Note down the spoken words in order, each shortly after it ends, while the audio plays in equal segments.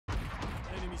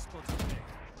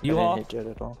You all? Hit Jet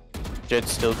at all.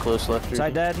 Jet's still close left.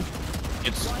 Side dead.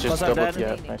 It's Plus just I'm double.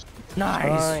 dead. Yeah, nice.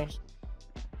 Nice.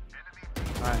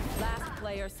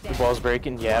 The ball's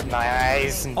breaking. Yeah,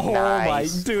 nice. Oh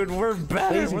nice. my, dude, we're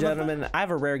better. Ladies and gentlemen, I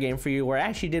have a rare game for you where I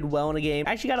actually did well in a game.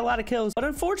 I actually got a lot of kills, but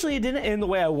unfortunately it didn't end the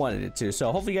way I wanted it to.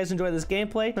 So hopefully you guys enjoy this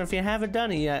gameplay. And if you haven't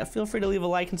done it, feel free to leave a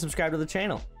like and subscribe to the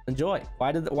channel. Enjoy.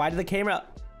 Why did the camera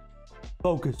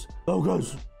focus?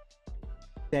 Focus.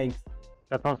 Thanks.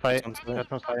 That's on fight.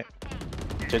 That's on fight.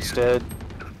 Jet's dead.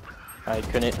 I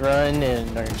couldn't run,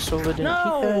 and our solo didn't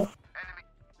No.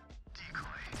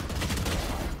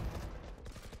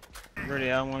 Rudy,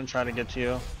 I'm gonna try to get to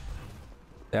you.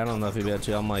 Yeah, I don't know if you bet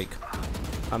you.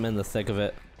 I'm in the thick of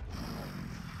it.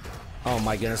 Oh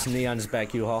my goodness, Neon's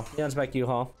back U-Haul. Neon's back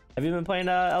U-Haul. Have you been playing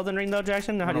Elden Ring though,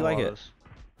 Jackson? How do you like it?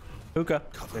 Hookah.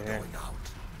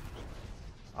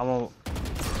 I'm a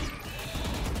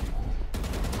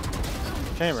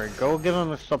Chamber, go give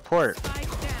him a support.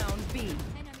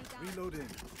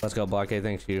 Let's go, Block A.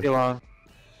 Thanks you. Too long.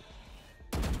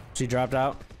 She dropped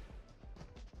out.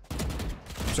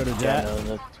 So did Yeah, Jet.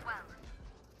 no,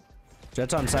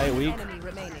 Jet's on site, weak.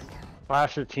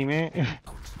 Flash your teammate.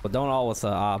 But don't all with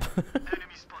Op.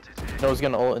 no, he's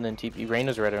gonna ult and then TP.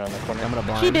 Reyna's right around the corner. I'm gonna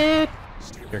blind. She did.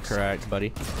 You're correct,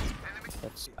 buddy.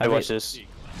 I watch this.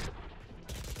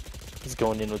 He's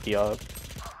going in with the Op.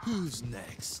 Who's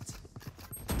next?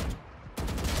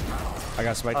 I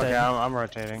got spiked. Okay, I'm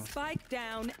rotating. Spike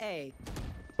down A.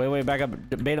 Wait, back up.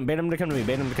 Bait him to come to me.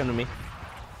 Bait him to come to me.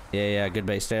 Yeah, good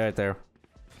bait. Stay right there.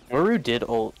 Waru did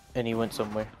ult and he went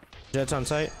somewhere. Jet's on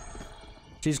site.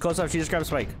 She's close up. She just grabbed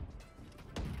spike.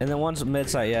 And then one's mid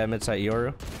site. Yeah, mid site.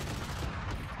 Yoru.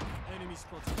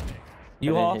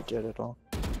 You all? Hit Jet at all.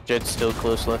 Jet's still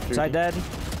close left. Side dead.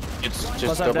 It's Plus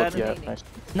just I'm double. dead. Yeah, nice.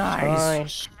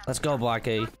 Nice. Let's go, Block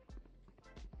A.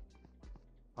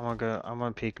 I'm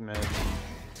gonna peek mid.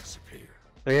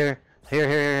 Here.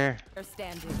 They're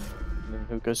standing. And then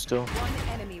Hookah's still. One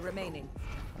enemy remaining.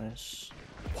 Nice.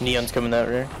 Neon's coming that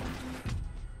rear.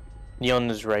 Neon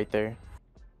is right there.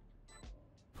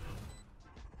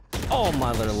 Oh,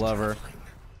 mother lover.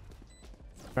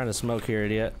 Trying to smoke here,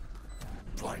 idiot.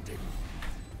 Blinding.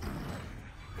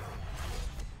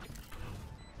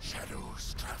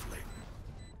 Shadows traveling.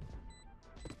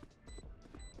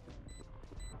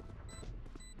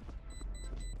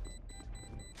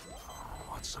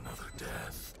 What's another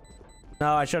death?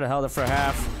 No, I should have held it for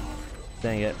half.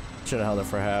 Dang it. Should have held it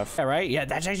for half. Yeah, right? Yeah,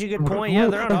 that's actually a good point. Yeah,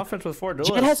 they're on offense with 4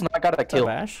 duelists. Jet has not got a kill.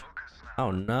 Bash?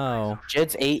 Oh, no.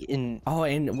 Jet's 8 in. Oh,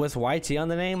 and with YT on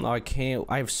the name? Oh, I can't.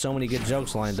 I have so many good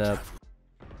jokes lined up.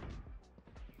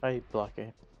 I block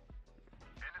it.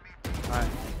 Alright.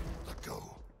 Let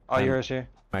go. All yours here.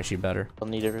 I'm actually better. I'll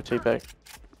need to rotate back.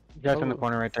 Jet's in the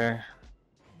corner right there.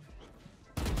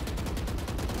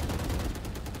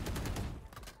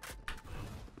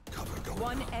 Cover going.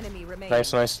 One enemy remaining.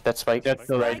 Nice. That spike. That's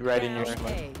the right in your Down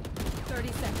spike. A.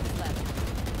 30 seconds left.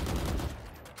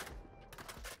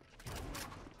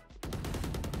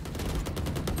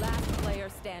 Last player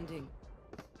standing.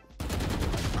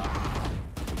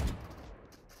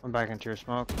 I'm back into your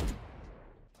smoke.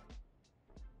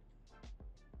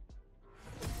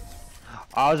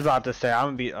 I was about to say I'm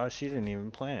gonna be. Oh, she didn't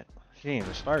even plant. She didn't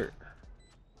even start.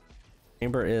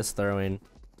 Chamber is throwing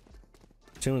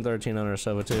 2 and 13 on her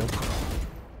Sova 2.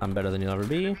 I'm better than you'll ever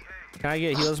be. Can I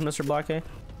get heals, Mr. Block A?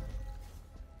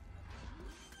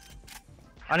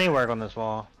 I need to work on this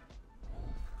wall.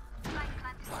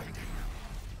 Blinding.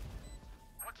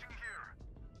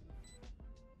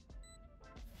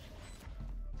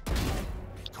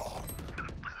 Gone.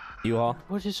 You all?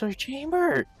 What is our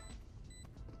chamber?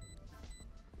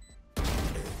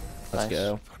 Let's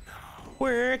go.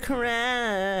 We're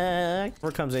correct.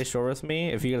 Where comes A shore with me?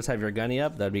 If you guys have your gunny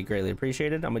up, that'd be greatly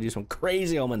appreciated. I'm gonna do some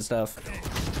crazy omen stuff.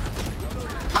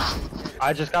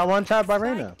 I just got one tap by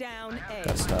Reyna. Spike down A.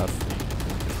 That stuff.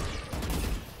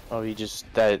 Oh,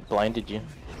 that blinded you.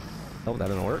 Oh, that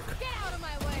didn't work. Get out of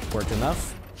my way. Worked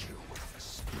enough.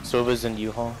 Sova's in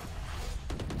U-Haul.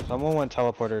 Someone went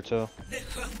teleporter too.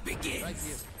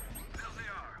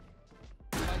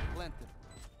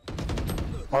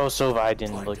 Oh, Sova, I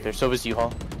didn't look there. Sova's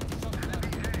U-Haul.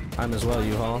 I'm as well,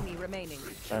 U-Haul. Enemy remaining.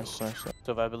 Nice.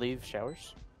 Sova, I believe,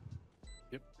 showers.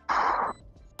 I'm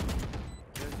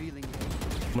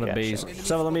gonna Yeah, bait you. sure.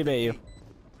 Sova, let me bait you.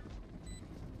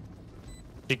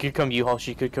 She could come U-Haul.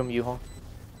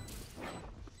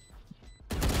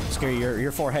 Scary,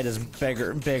 your forehead is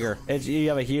bigger. You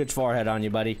have a huge forehead on you,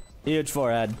 buddy. Huge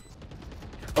forehead.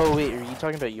 Oh, wait, are you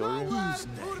talking about Yoru? Who's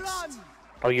next?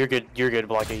 Oh, you're good,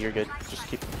 Block it, you're good. Just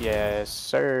keep. Yes,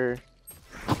 sir.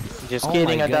 Just Oh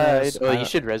kidding, my I died. goodness. Oh, you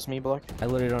should res me, Block. I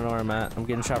literally don't know where I'm at. I'm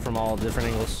getting shot from all different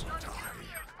angles.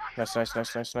 Nice, nice,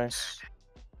 nice, nice, nice.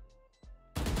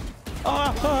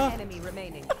 Enemy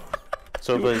remaining.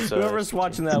 So it was, Whoever's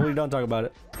watching that, we don't talk about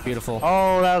it. Beautiful.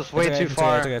 Oh, that was It's way okay, too it's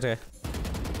far. okay, it's okay, it's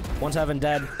okay. One's heaven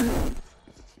dead.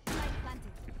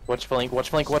 watch flank, watch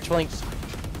flank, watch flank.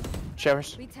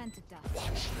 Showers. We tend to die.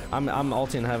 I'm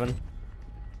ulting heaven.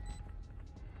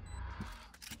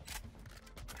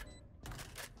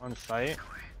 On site.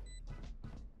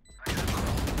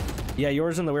 Yeah,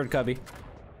 yours in the weird cubby.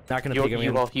 Not gonna peek him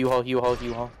again.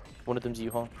 U-Haul. One of them's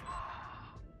U-Haul.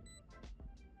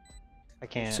 I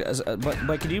can't.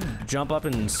 But could you jump up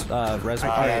and res me?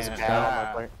 I That's can't. bad on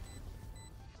my part.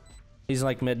 He's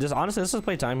like mid. Just honestly, let's just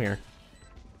play time here.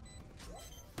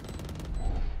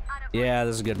 Yeah,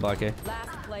 this is good, Bucky. Last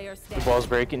player The standing. ball's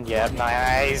breaking. Yeah,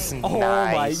 nice. Oh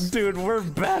nice. my, dude, we're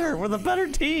better. We're the better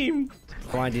team.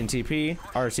 Blinding TP,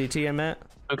 or CT, I meant.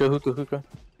 Hookah.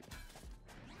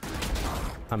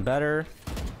 I'm better.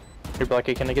 Here,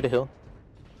 Blocky, can I get a hill?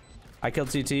 I killed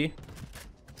CT.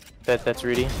 That's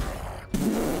Rudy.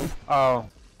 Oh.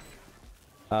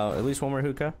 Oh, at least one more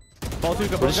hookah. Both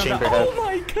hookah, Where's both Chamber Oh at?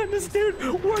 my goodness, dude.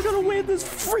 We're gonna win this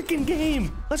freaking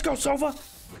game. Let's go, Sova.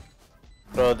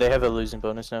 Bro, they have a losing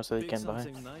bonus now, so they can't buy.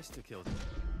 Is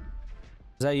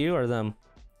that you or them?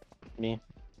 Me.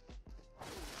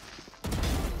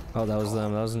 Oh, that was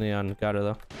them. That was Neon. Got her,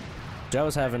 though.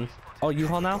 Joe's heaven. Oh,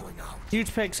 U-Haul now?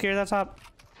 Huge pick. Scare that top.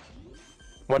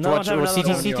 Watch, No, watch. no, no, CT,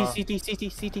 no,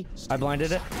 CT. I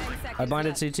blinded it. I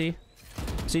blinded CT.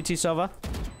 CT Sova.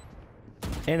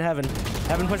 In heaven.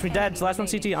 Heaven pushed me dead. Last one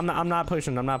CT. I'm not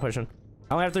pushing. I'm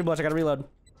only have 3 bullets. I gotta reload.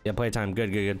 Yeah, playtime.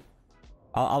 Good.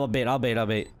 I'll bait.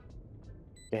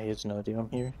 Yeah, he has no idea I'm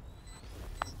here.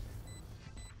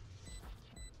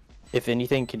 If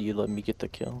anything, can you let me get the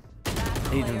kill?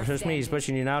 He didn't push me. He's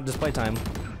pushing you now. Just playtime.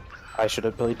 I should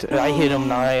have played. I hit him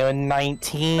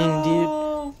 19,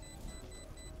 dude.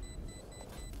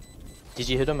 Did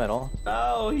you hit him at all?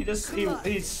 No,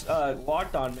 he's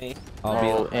walked on me.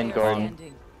 Oh, and garden.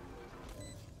 Standing.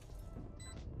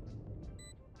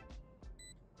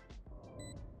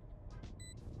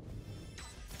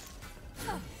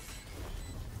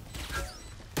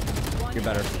 You're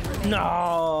better.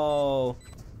 No.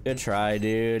 Good try,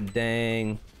 dude.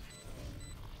 Dang,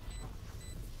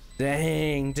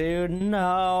 dude.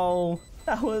 No.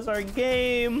 That was our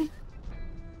game.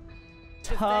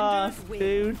 Tough,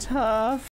 dude. Tough.